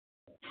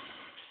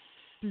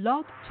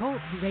Blog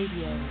Talk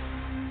Radio.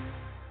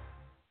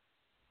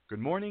 Good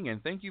morning,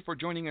 and thank you for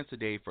joining us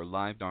today for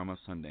Live Dharma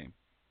Sunday.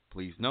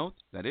 Please note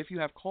that if you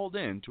have called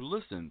in to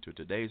listen to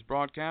today's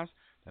broadcast,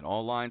 that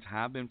all lines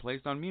have been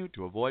placed on mute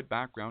to avoid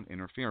background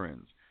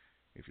interference.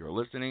 If you're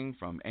listening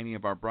from any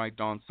of our Bright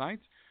Dawn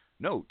sites,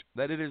 note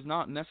that it is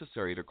not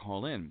necessary to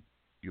call in.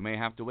 You may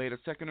have to wait a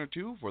second or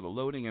two for the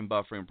loading and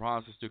buffering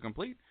process to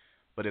complete,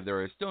 but if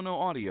there is still no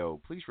audio,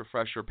 please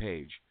refresh your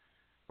page.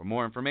 For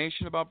more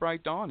information about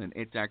Bright Dawn and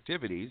its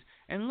activities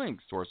and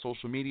links to our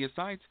social media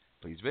sites,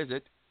 please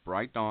visit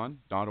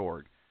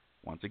brightdawn.org.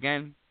 Once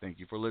again, thank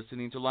you for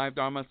listening to Live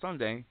Dharma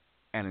Sunday,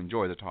 and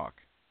enjoy the talk.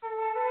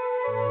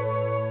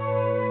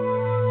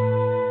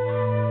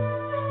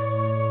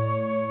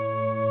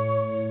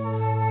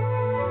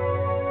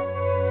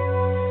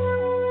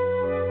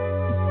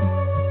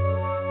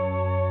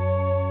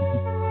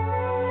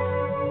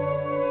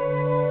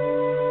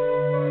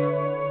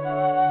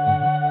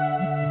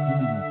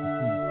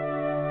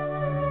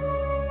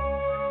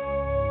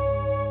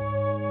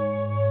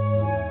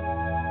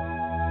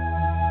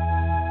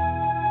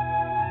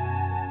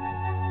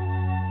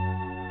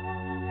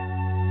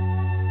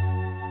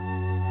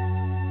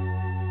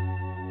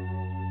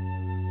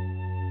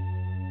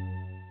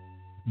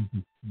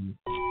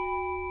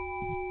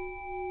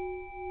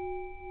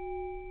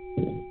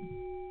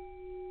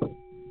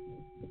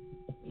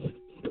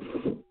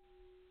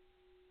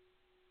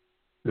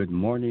 Good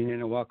morning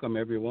and welcome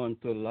everyone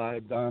to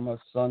Live Dharma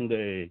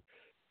Sunday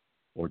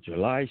for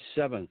July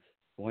 7th,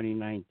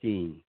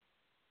 2019.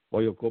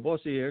 Koyo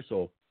Kubose here,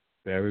 so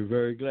very,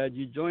 very glad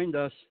you joined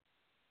us.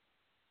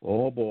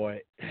 Oh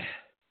boy,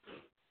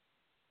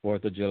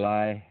 4th of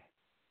July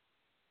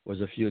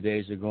was a few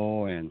days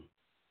ago, and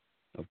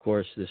of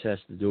course this has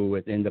to do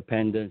with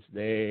Independence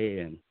Day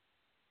and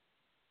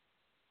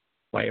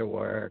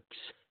fireworks.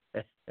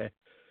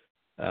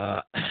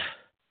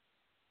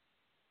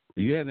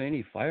 Do you have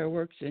any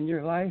fireworks in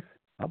your life?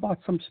 How about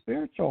some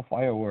spiritual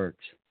fireworks?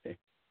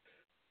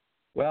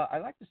 Well, I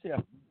like to say a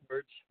few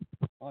words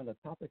on the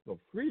topic of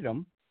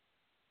freedom,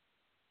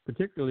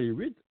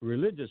 particularly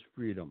religious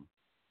freedom.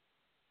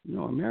 You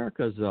know,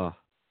 America's a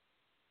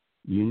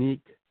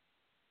unique,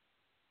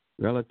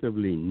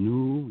 relatively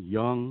new,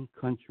 young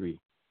country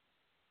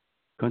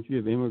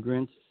of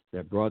immigrants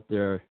that brought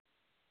their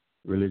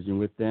religion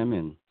with them,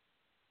 and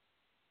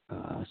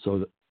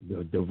so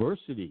the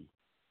diversity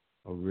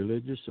of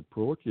religious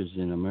approaches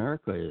in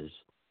America is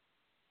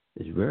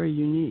very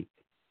unique,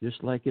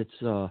 just like its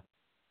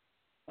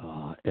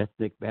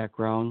ethnic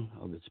background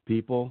of its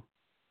people.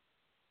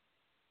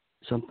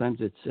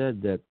 Sometimes it's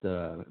said that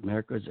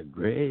America is a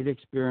great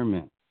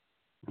experiment.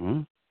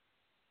 And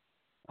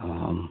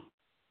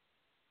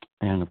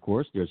of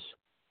course, there's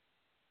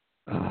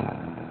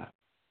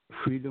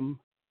freedom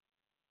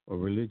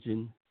of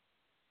religion,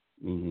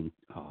 meaning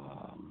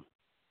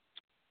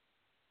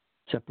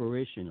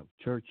separation of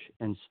church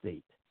and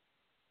state.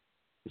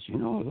 Because, you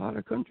know, a lot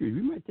of countries,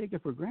 we might take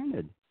it for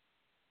granted,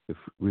 the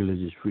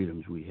religious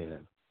freedoms we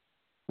have.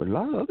 But a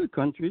lot of other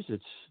countries,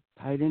 it's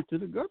tied into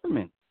the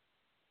government,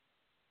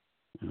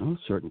 you know,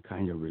 certain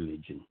kind of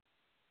religion.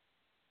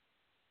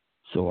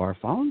 So our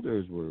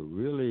founders were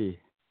really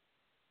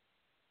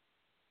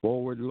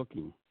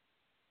forward-looking,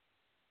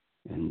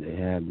 and they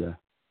had the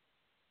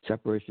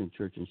separation of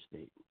church and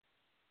state.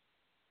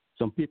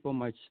 Some people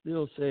might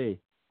still say,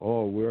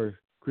 oh, we're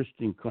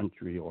Christian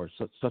country or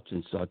such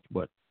and such,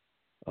 but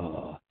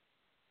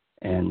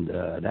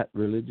that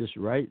religious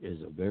right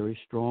is a very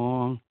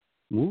strong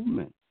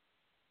movement.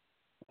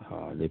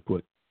 They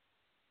put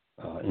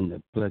in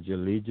the Pledge of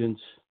Allegiance,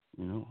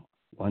 you know,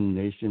 one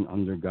nation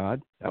under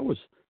God. That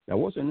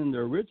wasn't in the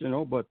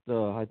original, but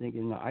I think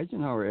in the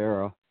Eisenhower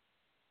era,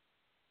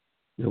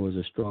 there was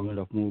a strong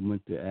enough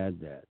movement to add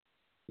that.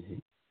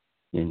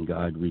 In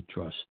God we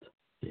trust.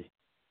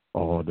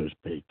 All others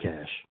pay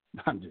cash.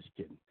 I'm just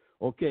kidding.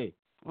 Okay.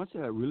 What's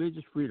that?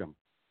 Religious freedom.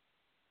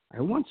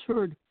 I once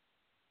heard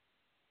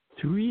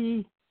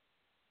 3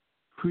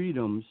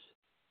 freedoms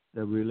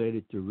that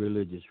related to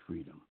religious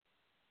freedom.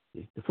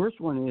 Okay? The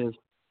first one is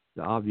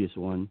the obvious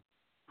one,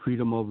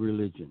 freedom of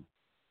religion.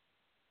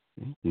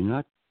 Okay? You're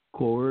not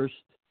coerced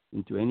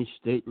into any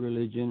state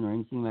religion or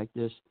anything like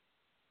this.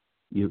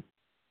 You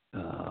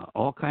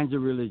all kinds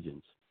of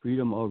religions,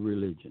 freedom of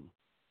religion.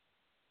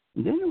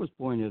 And then it was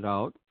pointed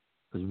out,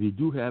 because we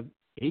do have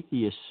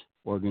atheist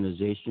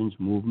organizations,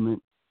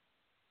 movement,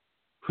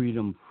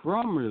 freedom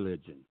from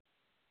religion.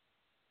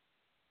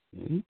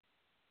 Okay?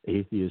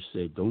 Atheists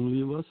say, don't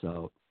leave us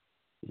out.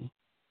 Okay?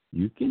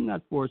 You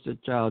cannot force a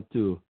child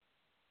to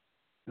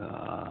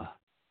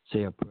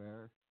say a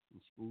prayer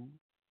in school.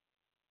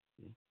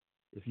 Okay?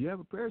 If you have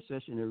a prayer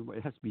session,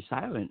 everybody has to be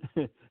silent,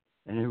 and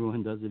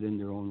everyone does it in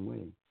their own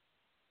way.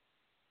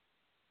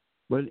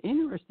 But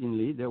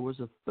interestingly, there was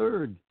a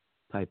third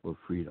type of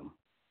freedom,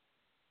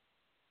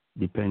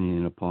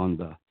 depending upon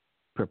the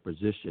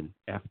preposition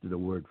after the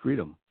word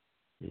freedom.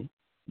 Okay?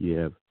 You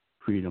have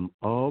freedom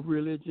of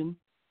religion,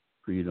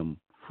 freedom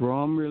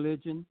from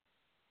religion,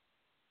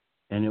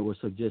 and it was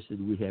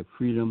suggested we have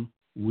freedom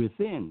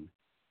within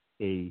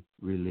a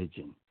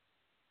religion.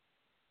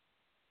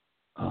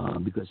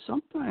 Because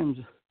sometimes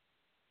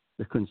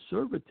the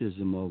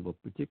conservatism of a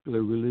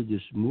particular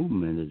religious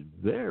movement is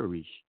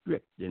very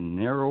strict and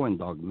narrow and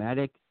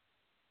dogmatic.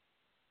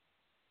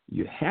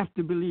 You have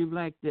to believe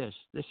like this.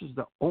 This is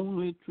the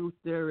only truth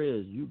there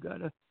is. You got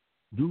to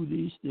do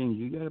these things.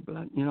 You got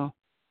to,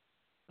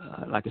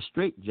 like a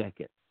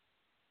straitjacket.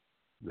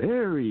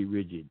 Very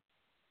rigid.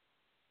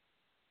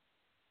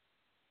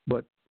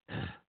 But,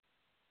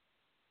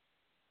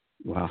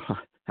 well,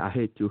 I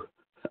hate to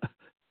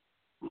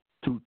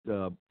toot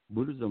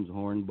Buddhism's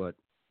horn, but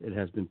it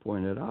has been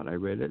pointed out. I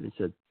read it. It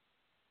said,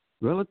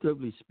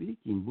 relatively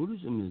speaking,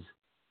 Buddhism is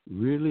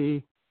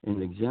really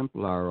an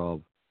exemplar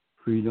of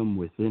freedom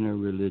within a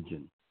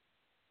religion.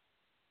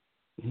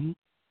 Okay?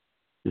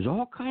 There's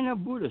all kind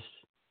of Buddhists,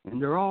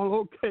 and they're all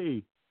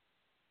okay.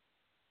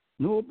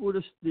 No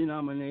Buddhist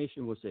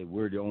denomination will say,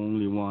 we're the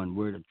only one,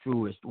 we're the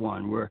truest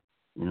one,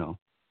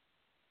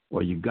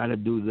 or you got to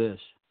do this.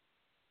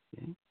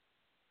 Okay?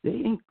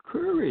 They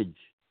encourage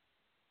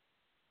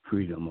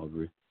freedom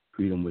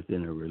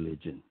within a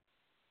religion.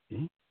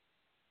 Okay?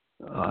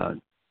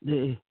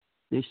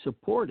 They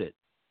support it.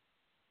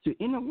 So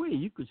in a way,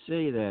 you could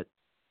say that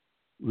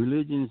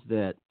religions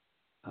that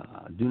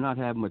do not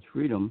have much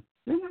freedom,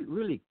 they're not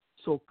really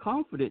so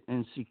confident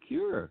and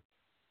secure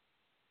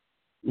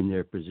in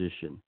their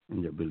position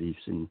and their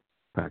beliefs and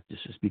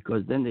practices,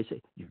 because then they say,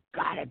 you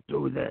got to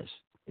do this.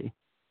 Okay?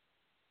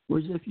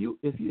 Whereas if you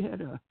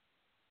had a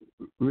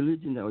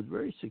religion that was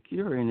very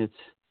secure in its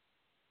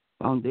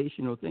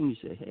foundational thing,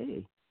 you say,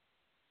 hey,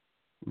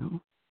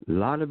 a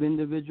lot of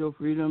individual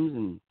freedoms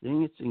and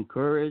things it's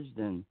encouraged,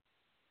 and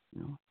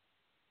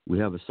we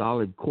have a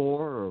solid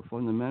core or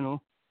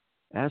fundamental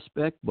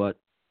aspect, but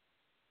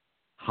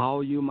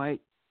how you might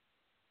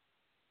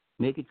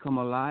make it come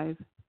alive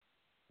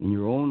in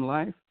your own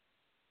life,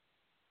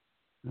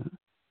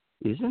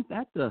 isn't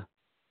that the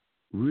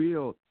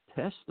real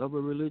test of a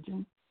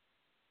religion?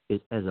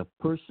 It as a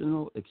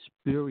personal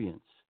experience,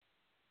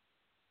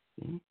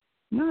 okay?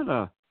 Not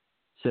a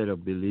set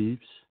of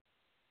beliefs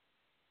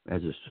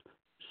as a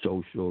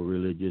social,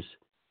 religious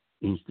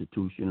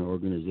institution,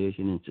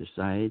 organization in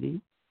society.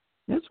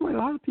 That's why a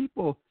lot of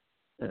people,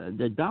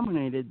 they're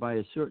dominated by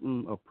a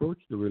certain approach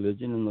to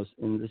religion,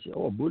 and they say,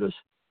 oh, Buddhist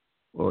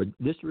or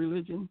this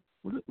religion,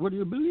 what do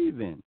you believe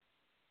in?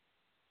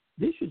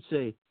 They should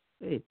say,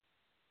 hey,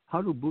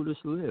 how do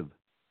Buddhists live?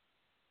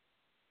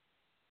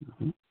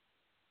 Mm-hmm.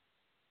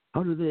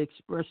 How do they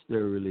express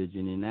their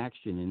religion in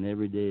action in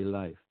everyday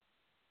life?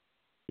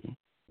 Okay?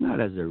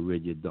 Not as a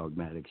rigid,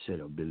 dogmatic set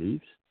of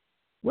beliefs.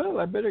 Well,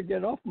 I better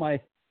get off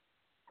my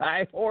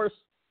high horse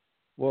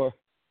for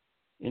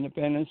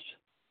Independence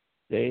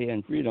Day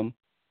and freedom.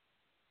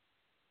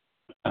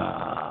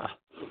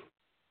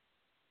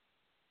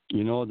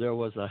 There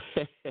was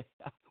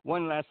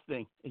one last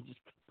thing. It just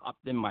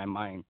popped in my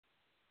mind.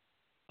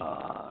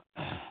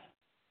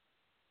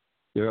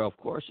 There, of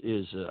course,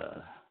 is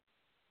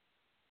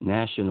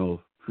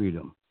national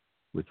freedom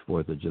with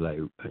 4th of July,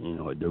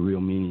 the real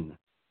meaning,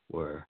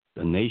 where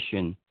the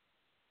nation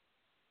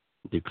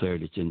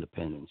declared its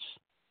independence.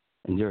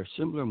 And there are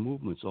similar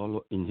movements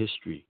all in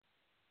history.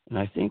 And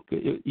I think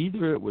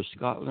either it was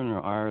Scotland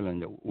or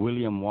Ireland,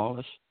 William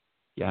Wallace.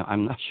 Yeah,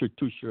 I'm not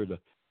too sure the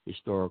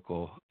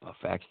historical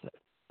facts,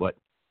 but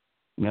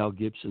Mel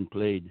Gibson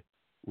played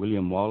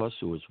William Wallace,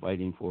 who was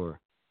fighting for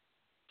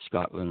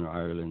Scotland or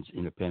Ireland's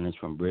independence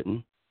from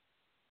Britain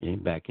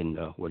back in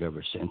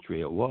whatever century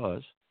it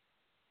was.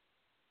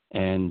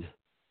 And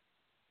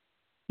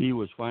he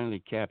was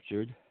finally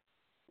captured,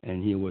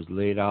 and he was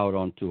laid out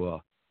onto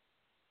a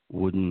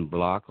wooden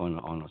block on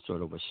a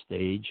sort of a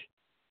stage,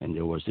 and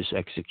there was this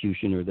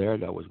executioner there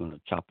that was going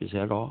to chop his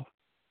head off.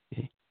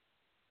 Okay?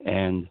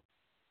 And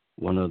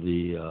one of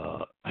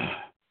the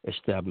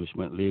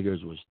establishment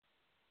leaders was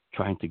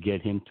trying to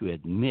get him to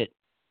admit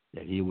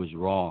that he was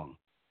wrong,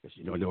 because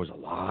there was a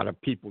lot of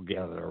people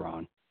gathered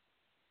around,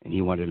 and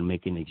he wanted to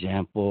make an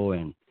example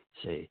and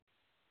say,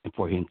 and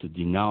for him to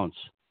denounce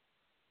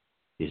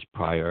his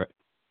prior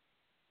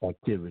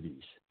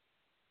activities.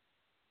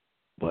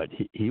 But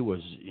he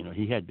was,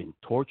 he had been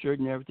tortured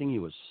and everything. He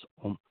was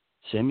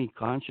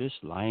semi-conscious,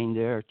 lying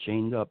there,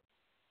 chained up,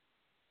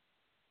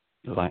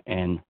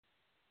 and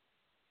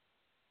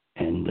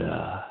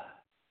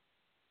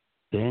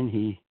then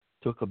he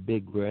took a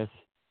big breath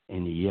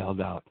and he yelled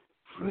out,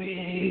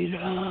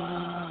 "Freedom!"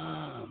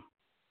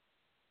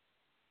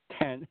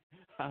 And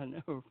I'll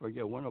never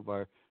forget one of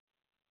our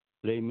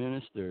lay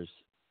ministers,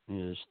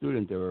 a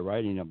student, they were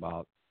writing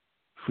about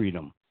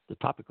freedom, the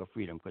topic of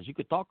freedom, because you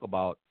could talk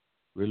about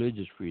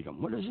religious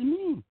freedom. What does it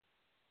mean?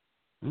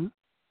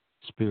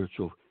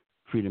 Spiritual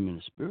freedom in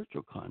a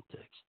spiritual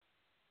context.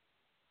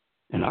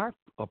 And our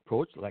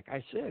approach, like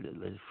I said,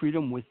 is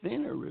freedom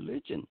within a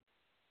religion.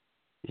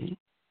 See?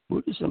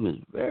 Buddhism is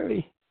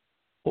very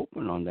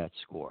open on that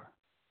score.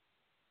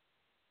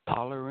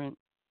 Tolerant,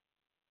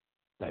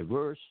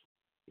 diverse.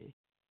 Okay?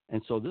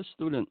 And so this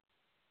student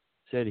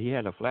said he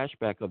had a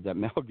flashback of that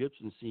Mel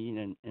Gibson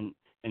scene, and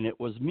it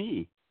was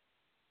me.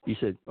 he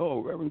said,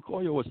 "Oh, Reverend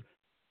Koyo was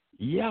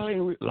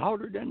yelling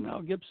louder than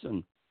Mel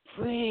Gibson.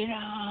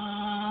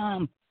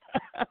 Freedom!"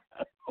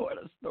 What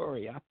a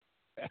story!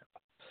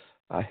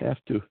 I have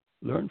to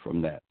learn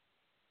from that.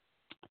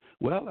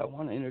 Well, I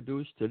want to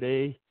introduce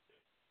today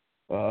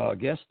a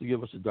guest to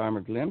give us a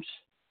Dharma glimpse,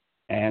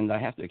 and I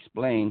have to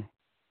explain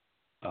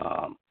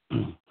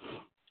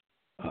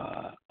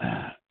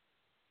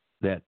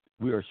that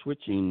we are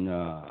switching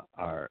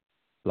our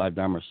Live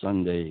Dharma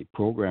Sunday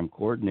program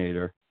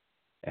coordinator,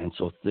 and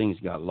so things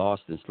got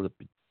lost and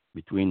slipped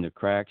between the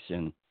cracks,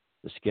 and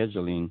the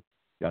scheduling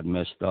got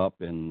messed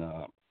up, and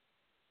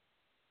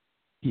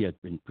he had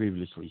been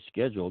previously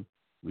scheduled.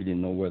 We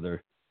didn't know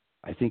whether,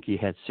 I think he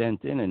had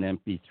sent in an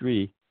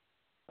MP3,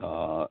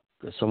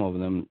 because some of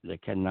them, they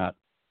cannot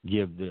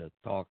give the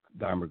Talk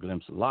Dharma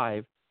Glimpse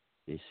live.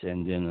 They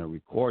send in a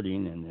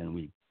recording, and then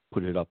we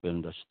put it up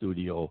in the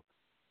studio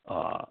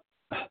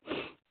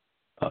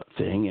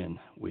thing, and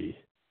we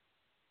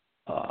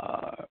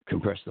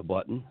compress the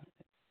button,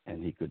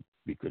 and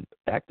we could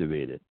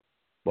activate it.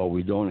 But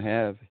we don't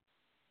have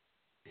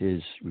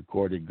his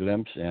recorded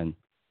glimpse, and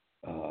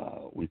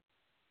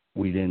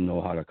we didn't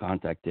know how to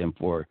contact him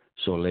for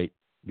so late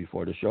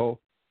before the show.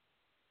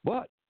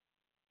 But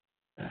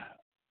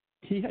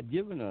he had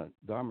given a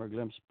Dharma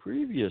glimpse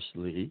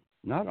previously,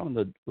 not on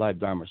the Live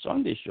Dharma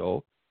Sunday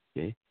show,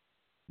 okay,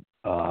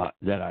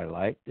 that I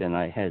liked, and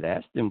I had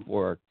asked him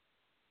for a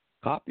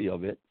copy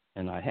of it,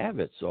 and I have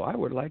it. So I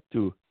would like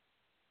to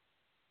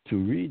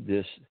read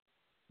this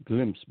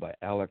glimpse by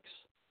Alex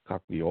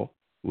Kakuyo,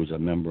 who is a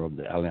member of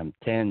the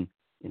LM10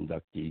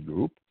 inductee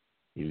group.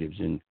 He lives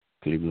in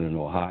Cleveland,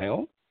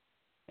 Ohio.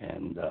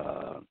 And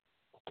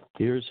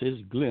here's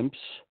his glimpse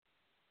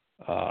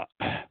that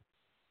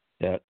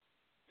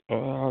I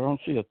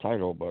don't see a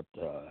title, but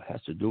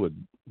has to do with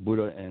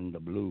Buddha and the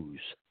blues.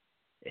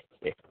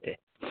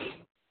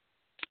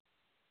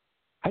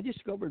 I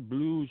discovered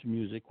blues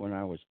music when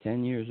I was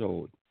 10 years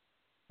old.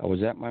 I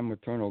was at my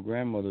maternal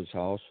grandmother's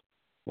house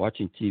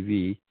watching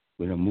TV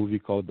when a movie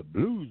called The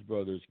Blues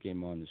Brothers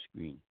came on the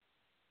screen.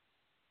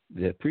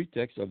 The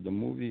pretext of the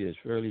movie is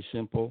fairly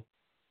simple.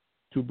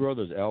 Two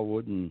brothers,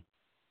 Elwood and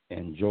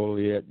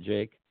Joliet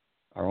Jake,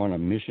 are on a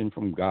mission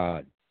from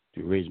God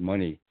to raise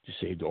money to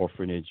save the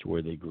orphanage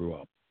where they grew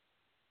up.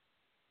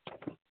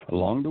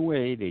 Along the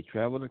way, they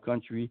travel the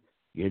country,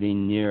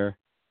 getting their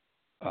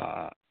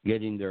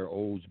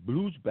old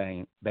blues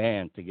band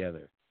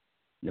together.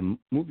 The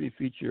movie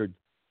featured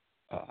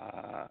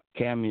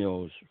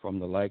cameos from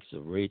the likes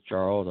of Ray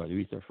Charles,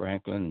 Aretha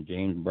Franklin, and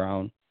James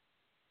Brown.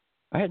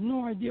 I had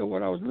no idea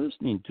what I was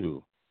listening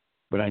to,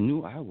 but I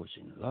knew I was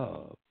in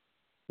love.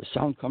 The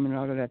sound coming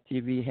out of that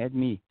TV had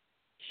me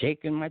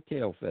shaking my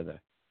tail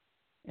feather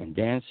and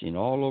dancing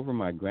all over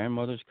my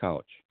grandmother's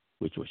couch,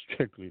 which was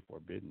strictly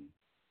forbidden.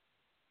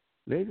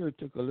 Later, it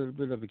took a little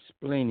bit of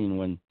explaining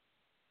when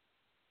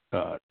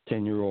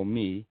 10-year-old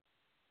me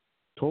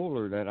told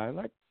her that I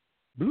liked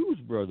Blues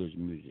Brothers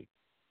music.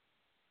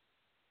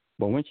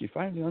 But when she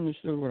finally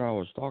understood what I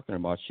was talking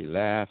about, she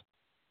laughed,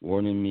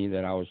 warning me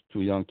that I was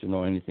too young to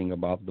know anything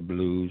about the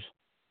blues.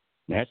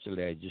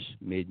 Naturally, it just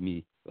made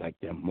me like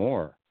them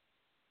more.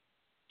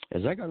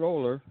 As I got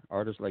older,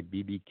 artists like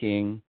B.B.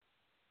 King,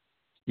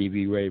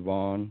 Stevie Ray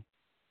Vaughan,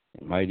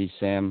 and Mighty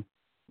Sam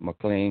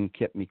McLean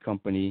kept me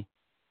company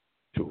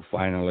through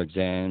final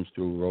exams,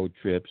 through road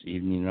trips,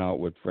 evening out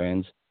with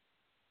friends.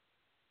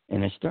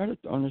 And I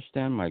started to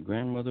understand my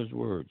grandmother's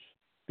words,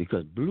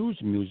 because blues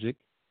music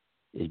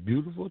is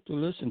beautiful to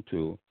listen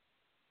to,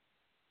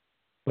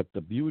 but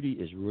the beauty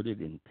is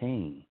rooted in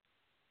pain.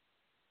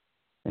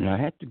 And I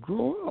had to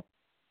grow up.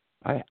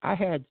 I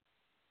had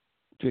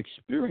to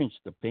experience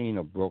the pain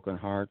of broken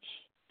hearts,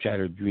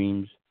 shattered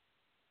dreams,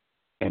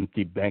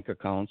 empty bank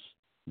accounts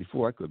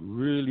before I could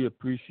really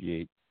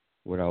appreciate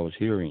what I was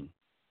hearing.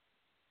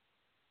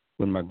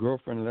 When my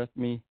girlfriend left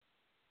me,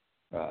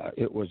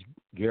 it was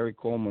Gary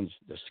Coleman's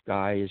 "The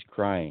Sky is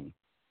Crying"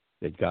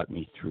 that got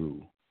me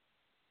through.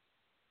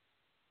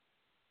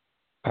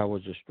 I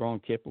was a strong,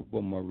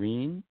 capable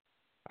Marine.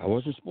 I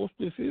wasn't supposed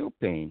to feel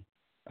pain.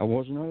 I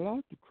wasn't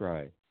allowed to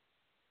cry.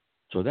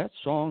 So that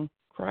song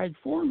cried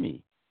for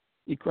me.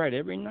 It cried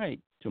every night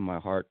till my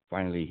heart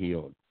finally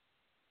healed.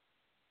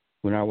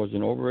 When I was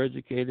an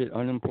overeducated,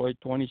 unemployed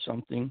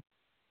 20-something,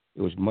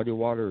 it was Muddy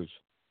Waters'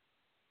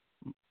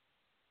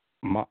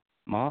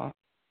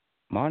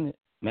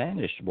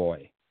 Manish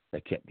Boy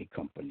that kept me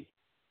company.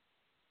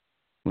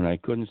 When I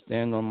couldn't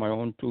stand on my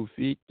own 2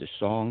 feet, the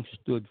song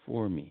stood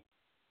for me.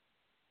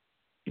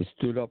 It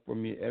stood up for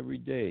me every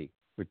day,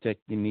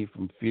 protecting me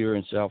from fear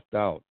and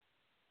self-doubt.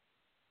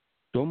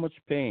 So much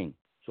pain,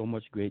 so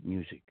much great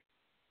music.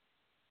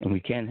 And we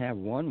can't have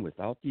one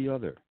without the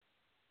other.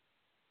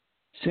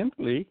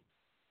 Simply,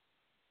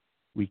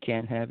 we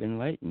can't have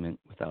enlightenment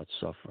without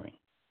suffering.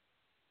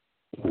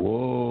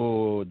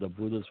 Whoa, the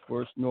Buddha's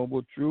first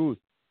noble truth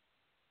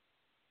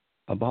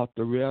about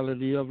the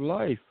reality of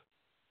life.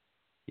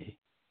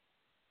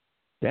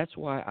 That's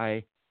why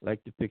I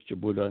like to picture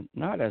Buddha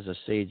not as a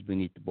sage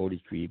beneath the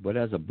Bodhi tree, but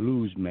as a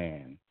blues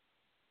man.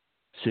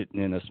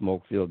 sitting in a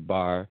smoke-filled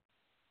bar.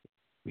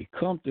 We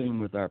come to him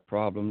with our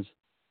problems,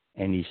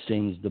 and he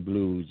sings the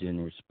blues in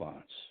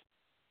response.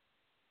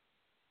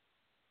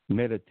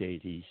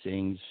 Meditate, he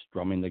sings,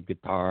 strumming the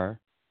guitar.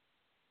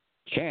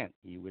 Chant,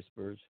 he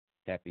whispers,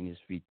 tapping his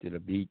feet to the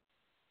beat.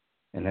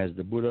 And as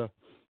the Buddha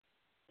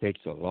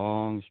takes a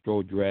long,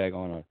 slow drag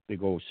on a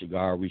big old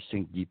cigar, we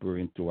sink deeper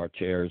into our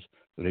chairs,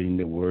 letting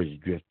the words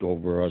drift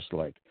over us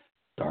like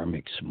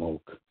dharmic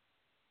smoke.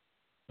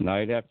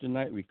 Night after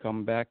night, we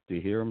come back to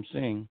hear him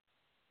sing.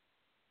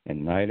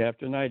 And night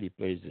after night, he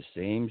plays the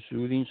same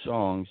soothing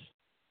songs.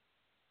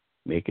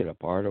 Make it a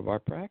part of our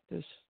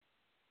practice.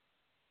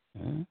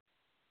 Huh?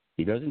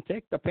 He doesn't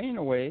take the pain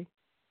away.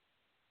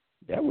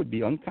 That would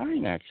be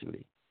unkind,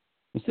 actually.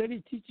 Instead,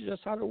 he teaches us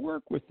how to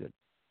work with it.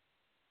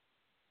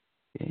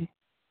 Okay?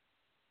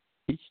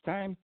 Each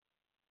time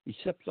he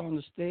steps on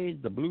the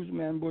stage, the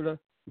bluesman Buddha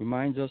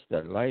reminds us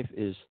that life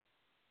is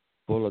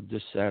full of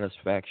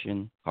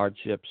dissatisfaction,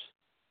 hardships,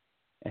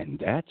 and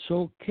that's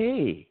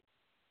okay,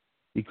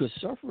 because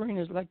suffering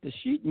is like the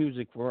sheet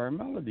music for our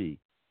melody,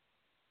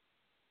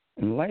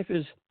 and life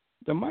is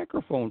the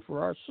microphone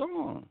for our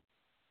song.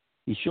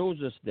 He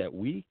shows us that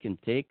we can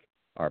take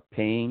our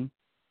pain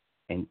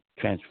and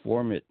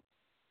transform it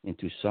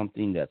into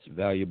something that's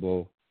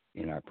valuable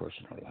in our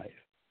personal life.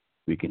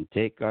 We can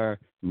take our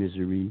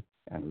misery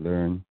and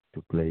learn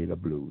to play the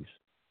blues.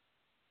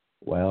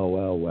 Well,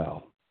 well,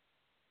 well.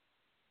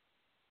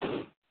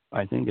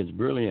 I think it's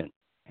brilliant.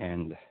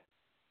 And,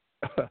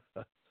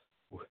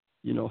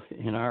 you know,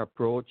 in our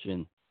approach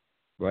in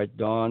Bright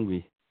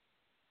Dawn,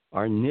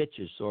 our niche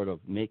is sort of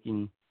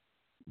making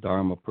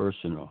Dharma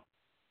personal.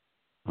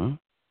 Huh?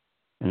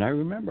 And I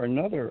remember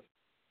another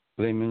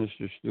lay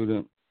minister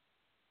student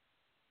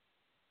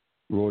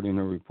wrote in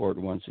a report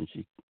once, and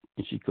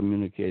she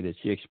communicated,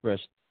 she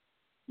expressed,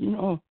 you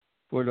know,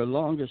 for the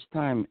longest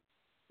time,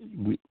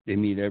 they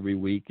meet every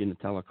week in a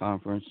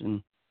teleconference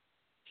and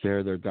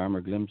share their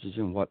Dharma glimpses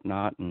and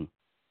whatnot. And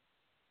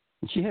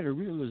she had a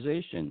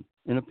realization,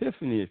 an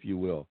epiphany, if you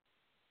will.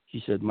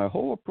 She said, my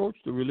whole approach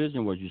to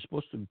religion was you're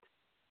supposed to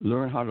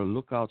learn how to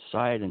look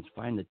outside and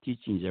find the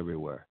teachings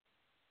everywhere.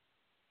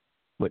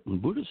 But in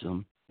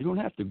Buddhism, you don't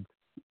have to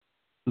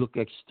look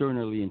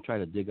externally and try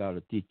to dig out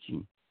a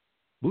teaching.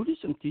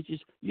 Buddhism teaches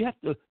you have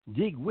to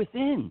dig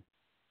within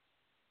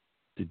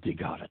to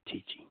dig out a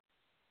teaching.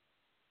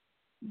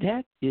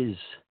 That is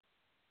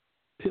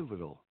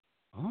pivotal.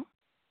 Huh?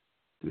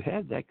 To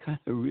have that kind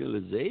of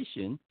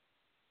realization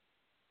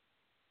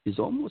is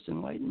almost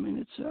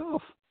enlightenment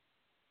itself.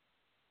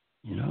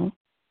 You know?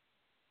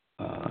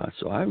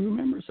 So I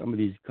remember some of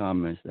these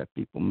comments that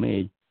people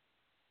made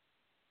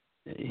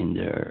in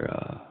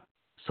their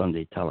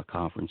Sunday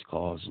teleconference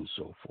calls and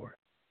so forth.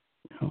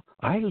 You know,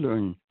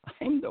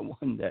 I'm the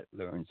one that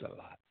learns a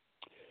lot.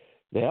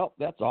 Well,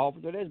 that's all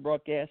for today's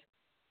broadcast.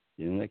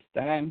 See you next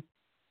time.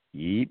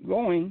 Keep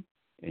going,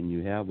 and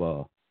you have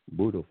a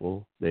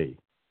beautiful day.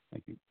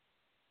 Thank you.